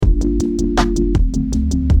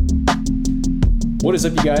What is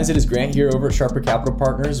up, you guys? It is Grant here over at Sharper Capital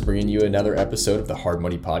Partners, bringing you another episode of the Hard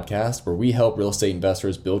Money Podcast, where we help real estate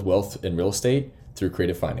investors build wealth in real estate through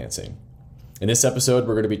creative financing. In this episode,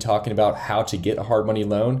 we're going to be talking about how to get a hard money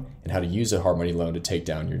loan and how to use a hard money loan to take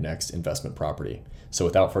down your next investment property. So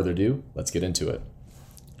without further ado, let's get into it.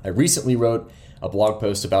 I recently wrote a blog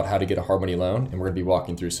post about how to get a hard money loan, and we're going to be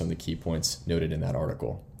walking through some of the key points noted in that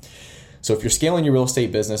article. So if you're scaling your real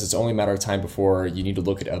estate business, it's only a matter of time before you need to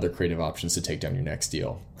look at other creative options to take down your next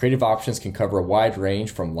deal. Creative options can cover a wide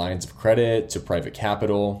range from lines of credit to private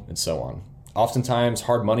capital and so on. Oftentimes,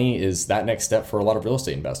 hard money is that next step for a lot of real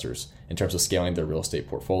estate investors in terms of scaling their real estate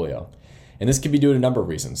portfolio. And this could be due to a number of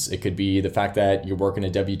reasons. It could be the fact that you're working a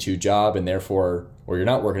W-2 job and therefore, or you're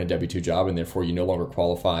not working a W-2 job and therefore you no longer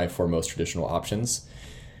qualify for most traditional options.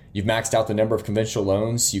 You've maxed out the number of conventional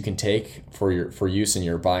loans you can take for use in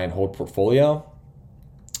your buy and hold portfolio.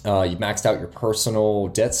 You've maxed out your personal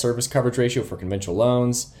debt service coverage ratio for conventional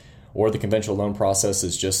loans, or the conventional loan process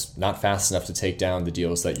is just not fast enough to take down the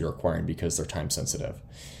deals that you're acquiring because they're time sensitive.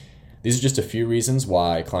 These are just a few reasons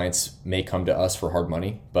why clients may come to us for hard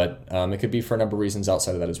money, but it could be for a number of reasons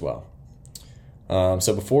outside of that as well.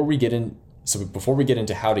 So before we get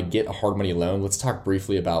into how to get a hard money loan, let's talk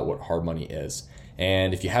briefly about what hard money is.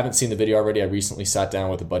 And if you haven't seen the video already, I recently sat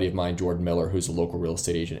down with a buddy of mine, Jordan Miller, who's a local real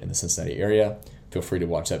estate agent in the Cincinnati area. Feel free to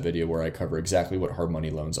watch that video where I cover exactly what hard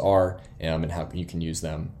money loans are and how you can use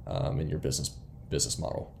them in your business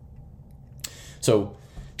model. So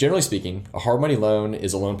generally speaking, a hard money loan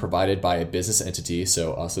is a loan provided by a business entity.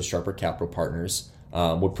 So us as Sharper Capital Partners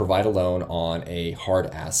would provide a loan on a hard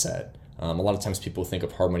asset. A lot of times people think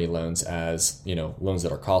of hard money loans as, loans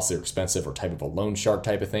that are costly or expensive or type of a loan shark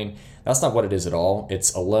type of thing. That's not what it is at all.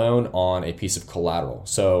 It's a loan on a piece of collateral.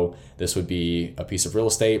 So this would be a piece of real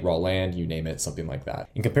estate, raw land, you name it, something like that.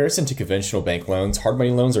 In comparison to conventional bank loans, hard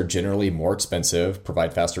money loans are generally more expensive,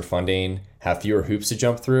 provide faster funding, have fewer hoops to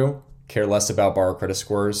jump through, care less about borrower credit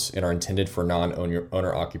scores, and are intended for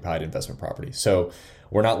non-owner occupied investment property. So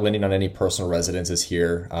we're not lending on any personal residences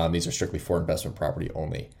here. These are strictly for investment property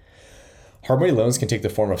only. Hard money loans can take the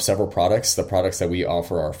form of several products. The products that we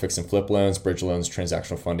offer are fix and flip loans, bridge loans,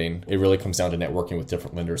 transactional funding. It really comes down to networking with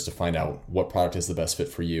different lenders to find out what product is the best fit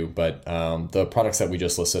for you. But the products that we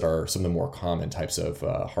just listed are some of the more common types of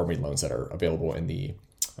hard money loans that are available in the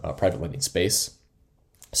private lending space.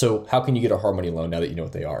 So how can you get a hard money loan now that you know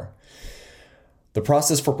what they are? The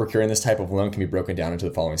process for procuring this type of loan can be broken down into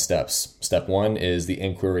the following steps. Step one is the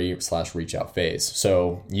inquiry/reach out phase.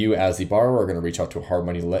 So you as the borrower are going to reach out to a hard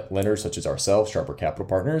money lender such as ourselves, Sharper Capital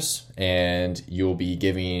Partners, and you'll be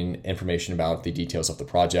giving information about the details of the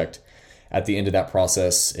project. At the end of that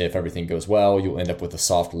process, if everything goes well, you'll end up with a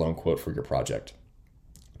soft loan quote for your project.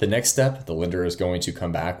 The next step, the lender is going to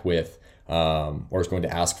come back with or is going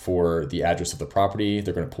to ask for the address of the property.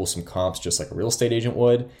 They're going to pull some comps just like a real estate agent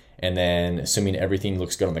would. And then assuming everything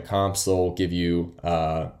looks good on the comps, they'll give you,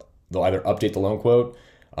 they'll either update the loan quote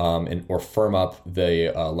or firm up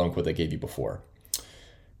the loan quote they gave you before.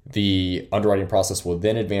 The underwriting process will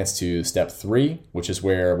then advance to step 3, which is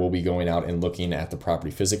where we'll be going out and looking at the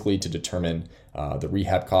property physically to determine the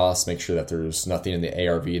rehab costs, make sure that there's nothing in the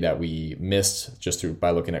ARV that we missed just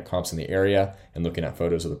by looking at comps in the area and looking at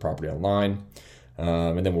photos of the property online.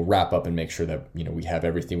 And then we'll wrap up and make sure that we have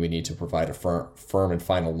everything we need to provide a firm and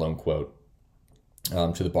final loan quote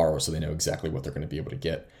to the borrower so they know exactly what they're going to be able to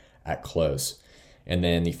get at close. And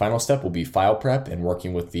then the final step will be file prep and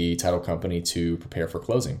working with the title company to prepare for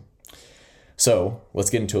closing. So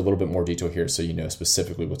let's get into a little bit more detail here so you know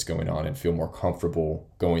specifically what's going on and feel more comfortable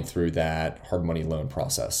going through that hard money loan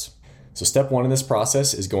process. So step 1 in this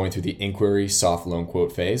process is going through the inquiry soft loan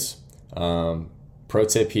quote phase. Pro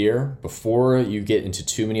tip here, before you get into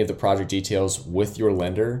too many of the project details with your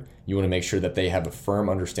lender, you want to make sure that they have a firm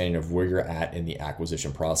understanding of where you're at in the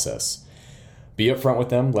acquisition process. Be upfront with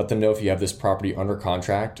them. Let them know if you have this property under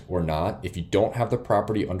contract or not. If you don't have the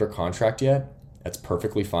property under contract yet, that's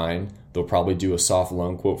perfectly fine. They'll probably do a soft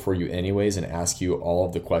loan quote for you anyways and ask you all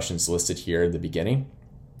of the questions listed here at the beginning.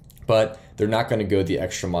 But they're not going to go the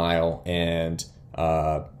extra mile and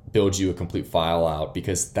build you a complete file out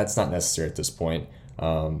because that's not necessary at this point.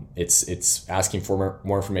 It's asking for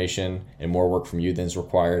more information and more work from you than is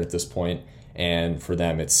required at this point. And for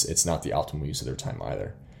them, it's not the optimal use of their time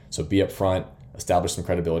either. So be upfront, establish some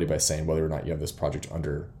credibility by saying whether or not you have this project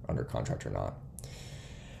under contract or not.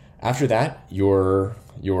 After that, your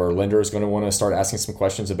lender is going to want to start asking some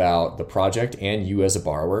questions about the project and you as a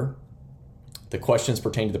borrower. The questions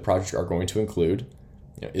pertaining to the project are going to include,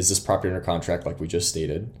 is this property under contract like we just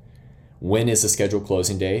stated? When is the scheduled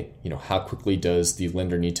closing date? How quickly does the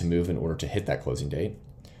lender need to move in order to hit that closing date?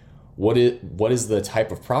 what is the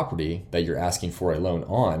type of property that you're asking for a loan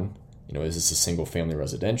on? Is this a single family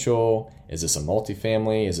residential? Is this a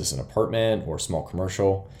multifamily? Is this an apartment or small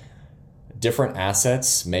commercial? Different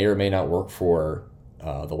assets may or may not work for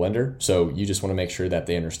the lender. So you just want to make sure that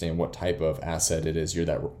they understand what type of asset it is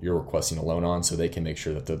you're requesting a loan on, so they can make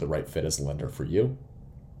sure that they're the right fit as a lender for you.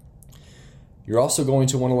 You're also going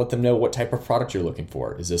to want to let them know what type of product you're looking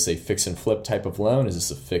for. Is this a fix and flip type of loan? Is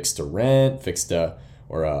this a fixed to rent,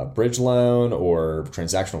 or a bridge loan, or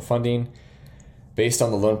transactional funding? Based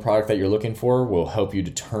on the loan product that you're looking for will help you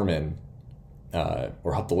determine,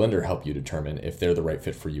 or help the lender help you determine if they're the right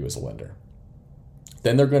fit for you as a lender.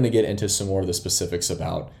 Then they're going to get into some more of the specifics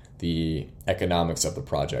about the economics of the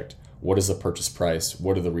project. What is the purchase price?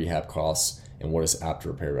 What are the rehab costs? And what is after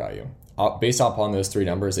repair value? Based upon those three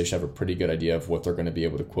numbers, they should have a pretty good idea of what they're going to be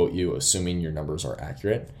able to quote you, assuming your numbers are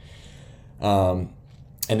accurate. And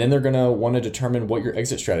then they're going to want to determine what your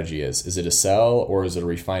exit strategy is. Is it a sell or is it a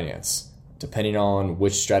refinance? Depending on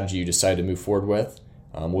which strategy you decide to move forward with,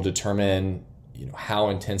 will determine how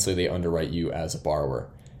intensely they underwrite you as a borrower.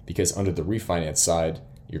 Because under the refinance side,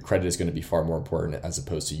 your credit is going to be far more important as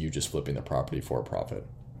opposed to you just flipping the property for a profit.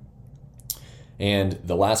 And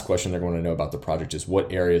the last question they're going to know about the project is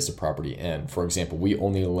what area is the property in? For example, we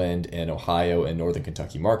only lend in Ohio and Northern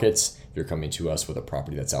Kentucky markets. If you're coming to us with a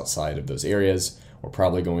property that's outside of those areas, we're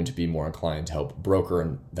probably going to be more inclined to help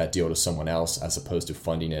broker that deal to someone else as opposed to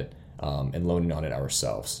funding it and loaning on it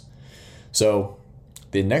ourselves. So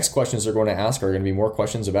the next questions they're going to ask are going to be more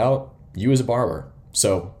questions about you as a borrower.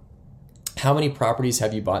 So how many properties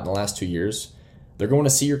have you bought in the last 2 years? They're going to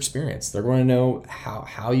see your experience. They're going to know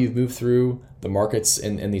how you've moved through the markets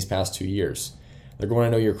in these past 2 years. They're going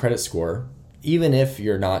to know your credit score. Even if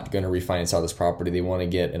you're not going to refinance out this property, they want to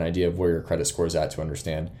get an idea of where your credit score is at to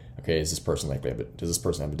understand, okay, does this person have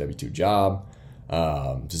a W-2 job?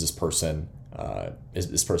 Is this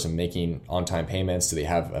person making on-time payments? Do they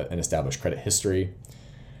have an established credit history?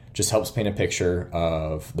 Just helps paint a picture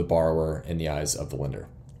of the borrower in the eyes of the lender.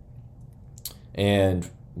 And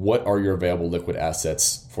what are your available liquid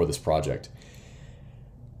assets for this project?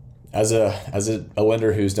 As a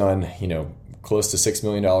lender who's done, close to $6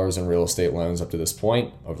 million in real estate loans up to this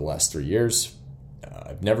point over the last 3 years,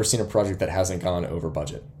 I've never seen a project that hasn't gone over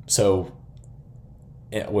budget. So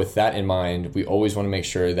with that in mind, we always want to make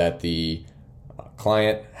sure that the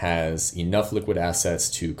client has enough liquid assets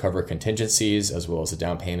to cover contingencies as well as a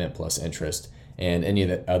down payment plus interest and any of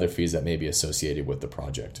the other fees that may be associated with the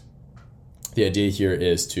project. The idea here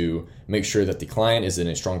is to make sure that the client is in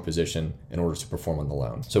a strong position in order to perform on the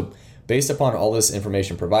loan. So based upon all this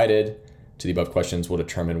information provided to the above questions will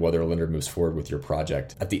determine whether a lender moves forward with your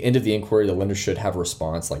project. At the end of the inquiry, the lender should have a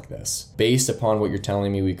response like this. Based upon what you're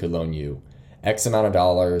telling me, we could loan you X amount of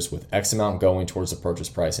dollars with X amount going towards the purchase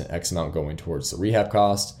price and X amount going towards the rehab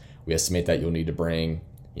cost. We estimate that you'll need to bring,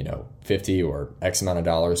 50 or X amount of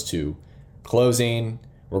dollars to closing.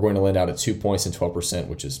 We're going to lend out at 2 points and 12%,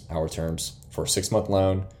 which is our terms, for a 6-month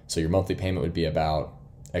loan. So your monthly payment would be about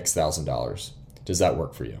X thousand dollars. Does that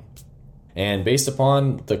work for you? And based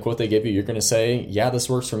upon the quote they give you, you're going to say, yeah, this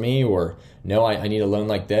works for me, or no, I need a loan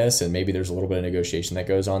like this. And maybe there's a little bit of negotiation that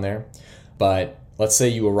goes on there. But let's say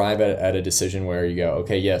you arrive at a decision where you go,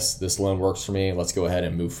 okay, yes, this loan works for me. Let's go ahead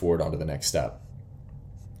and move forward onto the next step.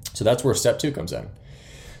 So that's where step 2 comes in.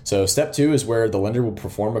 So step 2 is where the lender will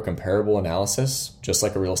perform a comparable analysis, just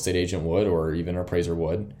like a real estate agent would or even an appraiser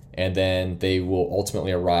would. And then they will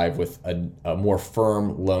ultimately arrive with a more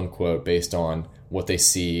firm loan quote based on what they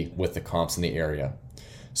see with the comps in the area.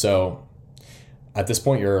 So at this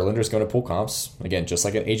point, your lender is going to pull comps, again, just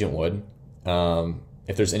like an agent would.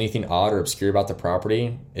 If there's anything odd or obscure about the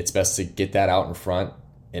property, it's best to get that out in front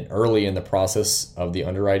and early in the process of the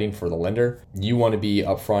underwriting for the lender. You want to be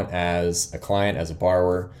upfront as a client, as a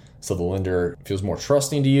borrower, so the lender feels more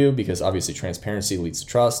trusting to you, because obviously transparency leads to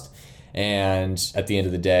trust. And at the end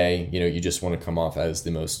of the day, you just want to come off as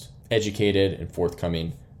the most educated and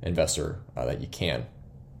forthcoming investor that you can.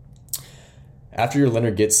 After your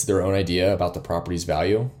lender gets their own idea about the property's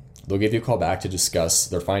value, they'll give you a call back to discuss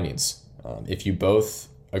their findings. If you both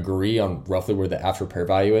agree on roughly where the after repair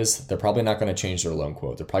value is, they're probably not going to change their loan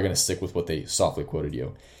quote. They're probably going to stick with what they softly quoted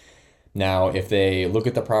you. Now, if they look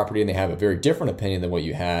at the property and they have a very different opinion than what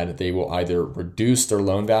you had, they will either reduce their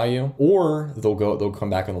loan value, or they'll come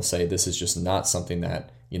back and they'll say, this is just not something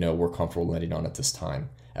that, we're comfortable lending on at this time.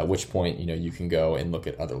 At which point, you can go and look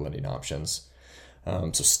at other lending options.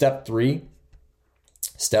 So step three,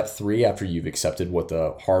 after you've accepted what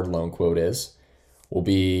the hard loan quote is, will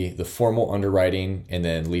be the formal underwriting and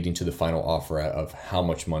then leading to the final offer of how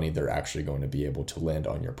much money they're actually going to be able to lend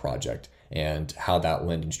on your project and how that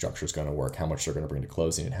lending structure is going to work, how much they're going to bring to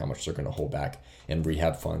closing and how much they're going to hold back in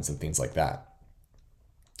rehab funds and things like that.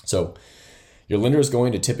 So your lender is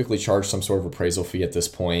going to typically charge some sort of appraisal fee at this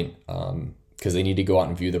point because they need to go out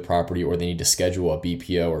and view the property, or they need to schedule a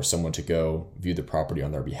BPO or someone to go view the property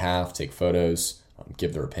on their behalf, take photos,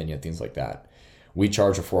 give their opinion, things like that. We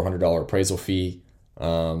charge a $400 appraisal fee,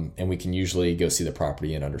 and we can usually go see the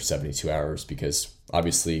property in under 72 hours because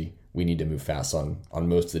obviously we need to move fast on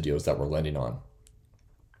most of the deals that we're lending on.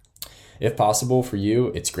 If possible for you,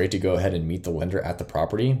 it's great to go ahead and meet the lender at the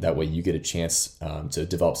property. That way you get a chance to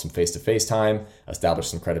develop some face-to-face time, establish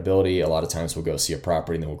some credibility. A lot of times we'll go see a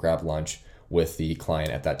property and then we'll grab lunch with the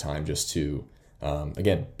client at that time just to,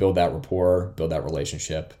 again, build that rapport, build that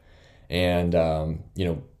relationship. And,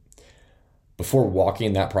 before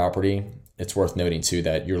walking that property, it's worth noting too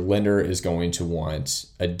that your lender is going to want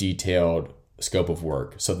a detailed scope of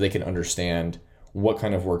work so that they can understand what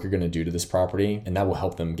kind of work you're going to do to this property, and that will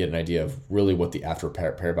help them get an idea of really what the after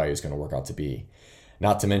repair value is going to work out to be.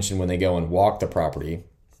 Not to mention when they go and walk the property,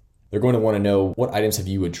 they're going to want to know what items have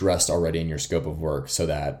you addressed already in your scope of work so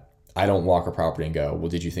that I don't walk a property and go, well,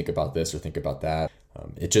 did you think about this or think about that?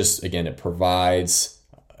 It provides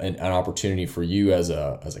an opportunity for you as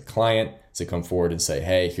a client to come forward and say,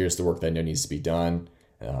 hey, here's the work that I know needs to be done.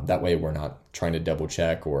 That way we're not trying to double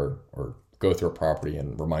check or go through a property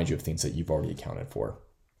and remind you of things that you've already accounted for.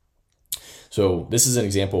 So this is an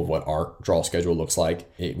example of what our draw schedule looks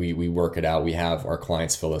like. We work it out. We have our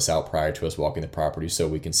clients fill this out prior to us walking the property so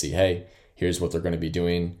we can see, hey, here's what they're going to be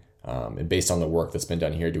doing. And based on the work that's been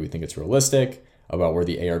done here, do we think it's realistic about where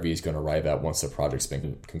the ARV is going to arrive at once the project's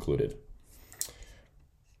been concluded?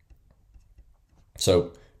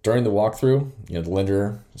 So during the walkthrough, the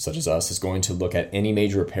lender, such as us, is going to look at any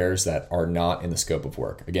major repairs that are not in the scope of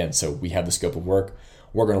work. Again, so we have the scope of work.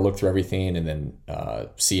 We're going to look through everything and then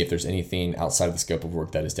see if there's anything outside of the scope of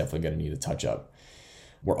work that is definitely going to need a touch up.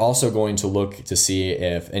 We're also going to look to see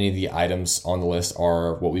if any of the items on the list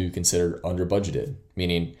are what we would consider under budgeted,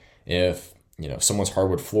 meaning if someone's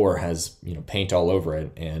hardwood floor has paint all over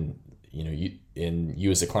it and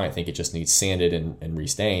you as a client think it just needs sanded and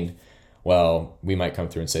restained. Well, we might come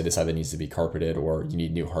through and say this either needs to be carpeted or you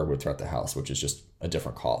need new hardwood throughout the house, which is just a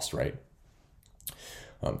different cost, right?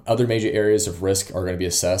 Other major areas of risk are going to be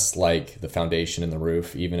assessed, like the foundation and the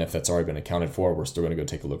roof. Even if that's already been accounted for, we're still going to go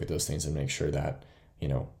take a look at those things and make sure that,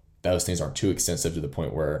 those things aren't too extensive to the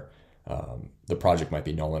point where the project might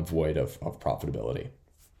be null and void of profitability.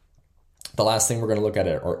 The last thing we're going to look at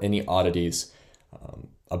are any oddities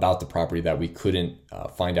about the property that we couldn't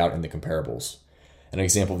find out in the comparables. An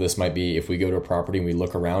example of this might be if we go to a property and we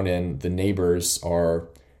look around and the neighbors are,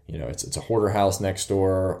 it's a hoarder house next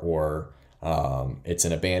door, or it's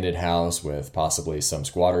an abandoned house with possibly some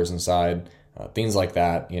squatters inside, things like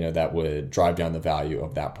that, that would drive down the value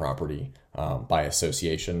of that property by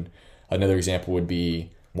association. Another example would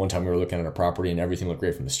be one time we were looking at a property and everything looked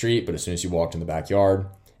great from the street, but as soon as you walked in the backyard,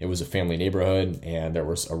 it was a family neighborhood and there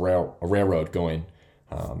was a railroad going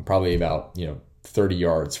probably about 30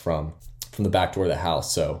 yards from the back door of the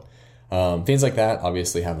house. So things like that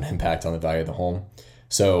obviously have an impact on the value of the home.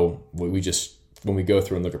 So when we go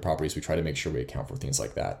through and look at properties, we try to make sure we account for things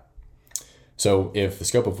like that. So if the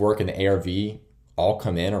scope of work and the ARV all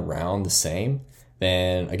come in around the same,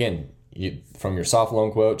 then again, from your soft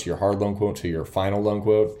loan quote to your hard loan quote to your final loan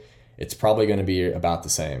quote, it's probably going to be about the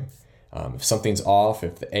same. If something's off,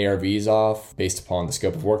 if the ARV is off based upon the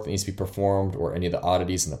scope of work that needs to be performed or any of the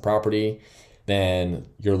oddities in the property, then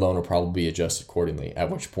your loan will probably be adjusted accordingly,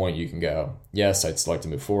 at which point you can go, yes, I'd still like to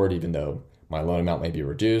move forward even though my loan amount may be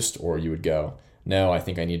reduced, or you would go, no, I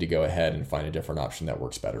think I need to go ahead and find a different option that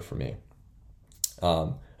works better for me.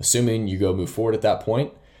 Assuming you go move forward at that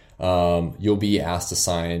point, you'll be asked to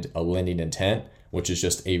sign a lending intent, which is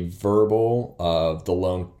just a verbal of the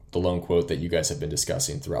loan quote that you guys have been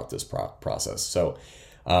discussing throughout this process. So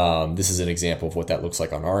this is an example of what that looks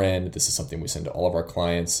like on our end. This is something we send to all of our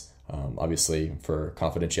clients. Obviously, for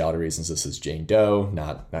confidentiality reasons, this is Jane Doe,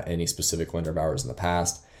 not any specific lender of ours in the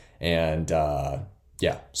past. And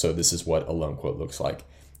so this is what a loan quote looks like.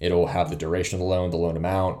 It'll have the duration of the loan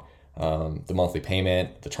amount, the monthly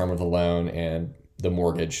payment, the term of the loan, and the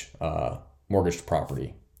mortgaged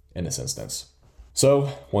property in this instance. So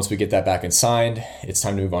once we get that back and signed, it's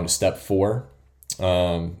time to move on to step 4.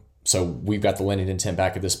 So we've got the lending intent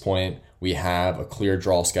back at this point. We have a clear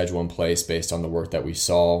draw schedule in place based on the work that we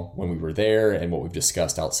saw when we were there and what we've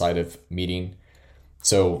discussed outside of meeting.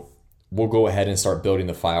 So we'll go ahead and start building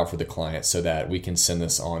the file for the client so that we can send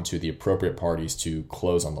this on to the appropriate parties to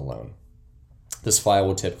close on the loan. This file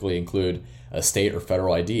will typically include a state or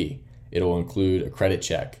federal ID. It'll include a credit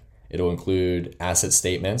check. It'll include asset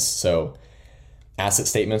statements. So asset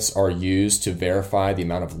statements are used to verify the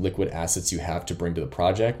amount of liquid assets you have to bring to the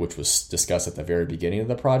project, which was discussed at the very beginning of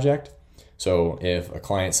the project. So if a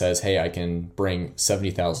client says, hey, I can bring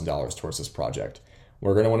 $70,000 towards this project,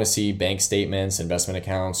 we're going to want to see bank statements, investment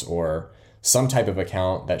accounts, or some type of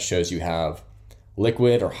account that shows you have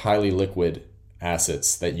liquid or highly liquid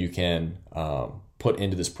assets that you can put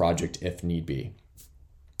into this project if need be.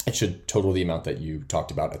 It should total the amount that you talked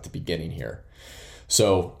about at the beginning here.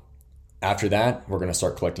 So after that, we're going to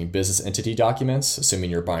start collecting business entity documents, assuming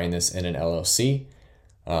you're buying this in an LLC.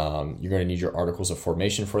 You're going to need your articles of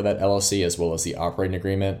formation for that LLC, as well as the operating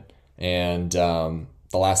agreement. And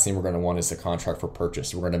the last thing we're going to want is the contract for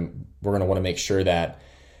purchase. We're going to want to make sure that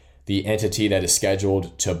the entity that is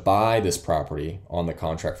scheduled to buy this property on the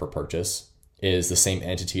contract for purchase is the same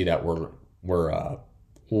entity that we're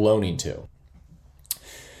loaning to.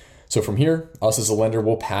 So from here, us as a lender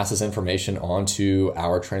will pass this information on to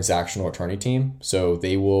our transactional attorney team. So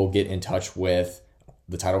they will get in touch with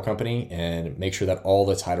the title company and make sure that all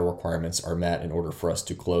the title requirements are met in order for us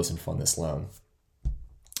to close and fund this loan.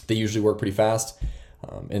 They usually work pretty fast.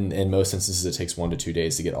 In most instances, it takes 1 to 2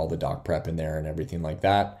 days to get all the doc prep in there and everything like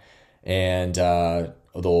that. And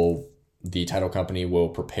the title company will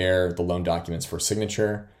prepare the loan documents for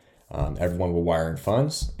signature. Everyone will wire in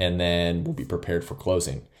funds, and then we'll be prepared for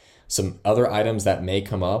closing. Some other items that may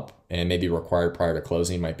come up and may be required prior to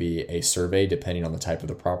closing might be a survey, depending on the type of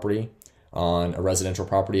the property. On a residential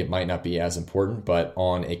property, it might not be as important, but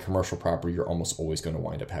on a commercial property, you're almost always going to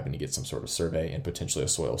wind up having to get some sort of survey and potentially a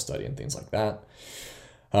soil study and things like that.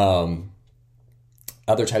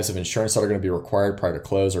 Other types of insurance that are going to be required prior to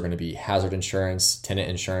close are going to be hazard insurance, tenant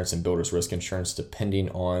insurance, and builder's risk insurance, depending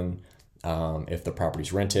on if the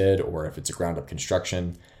property's rented or if it's a ground-up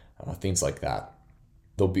construction, things like that.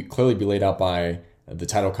 They'll clearly be laid out by the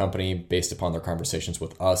title company based upon their conversations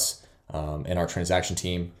with us and our transaction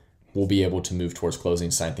team. We'll be able to move towards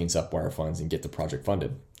closing, sign things up, wire funds, and get the project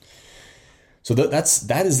funded. So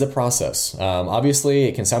that is the process. Obviously,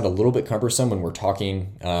 it can sound a little bit cumbersome when we're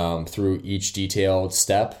talking through each detailed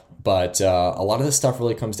step, but a lot of this stuff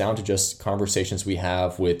really comes down to just conversations we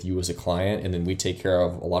have with you as a client, and then we take care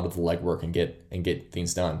of a lot of the legwork and get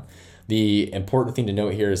things done. The important thing to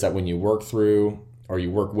note here is that when you work through or you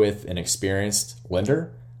work with an experienced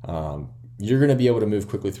lender, you're going to be able to move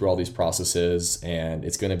quickly through all these processes, and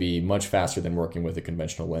it's going to be much faster than working with a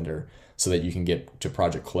conventional lender so that you can get to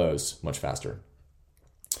project close much faster.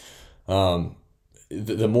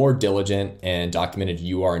 The more diligent and documented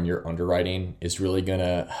you are in your underwriting is really going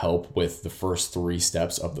to help with the first 3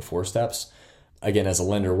 steps of the 4 steps. Again, as a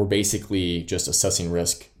lender, we're basically just assessing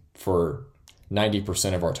risk for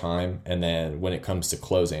 90% of our time. And then when it comes to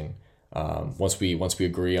closing, once we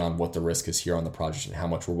agree on what the risk is here on the project and how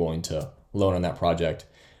much we're willing to loan on that project,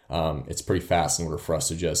 it's pretty fast in order for us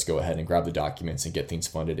to just go ahead and grab the documents and get things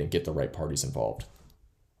funded and get the right parties involved.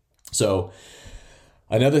 So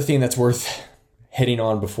another thing that's worth hitting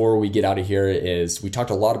on before we get out of here is we talked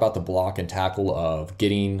a lot about the block and tackle of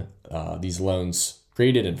getting these loans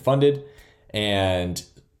created and funded. And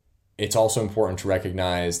it's also important to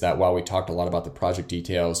recognize that while we talked a lot about the project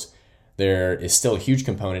details, there is still a huge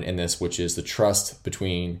component in this, which is the trust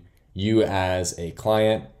between you as a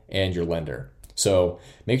client and your lender. So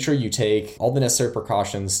make sure you take all the necessary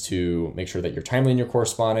precautions to make sure that you're timely in your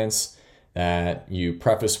correspondence, that you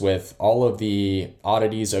preface with all of the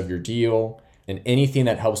oddities of your deal, and anything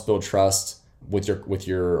that helps build trust with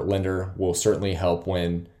your lender will certainly help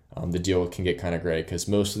when the deal can get kind of gray, because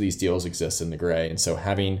most of these deals exist in the gray. And so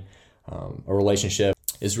having a relationship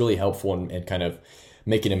is really helpful and kind of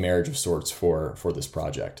making a marriage of sorts for this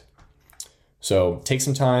project. So take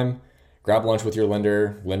some time, grab lunch with your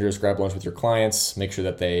lenders grab lunch with your clients, make sure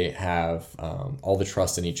that they have all the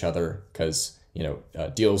trust in each other, because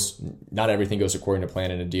deals, not everything goes according to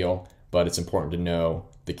plan in a deal, but it's important to know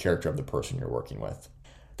the character of the person you're working with.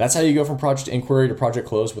 That's how you go from project inquiry to project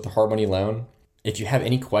close with a hard money loan. If you have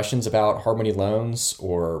any questions about hard money loans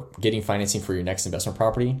or getting financing for your next investment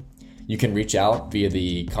property, you can reach out via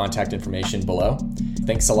the contact information below.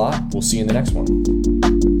 Thanks a lot. We'll see you in the next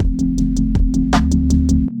one.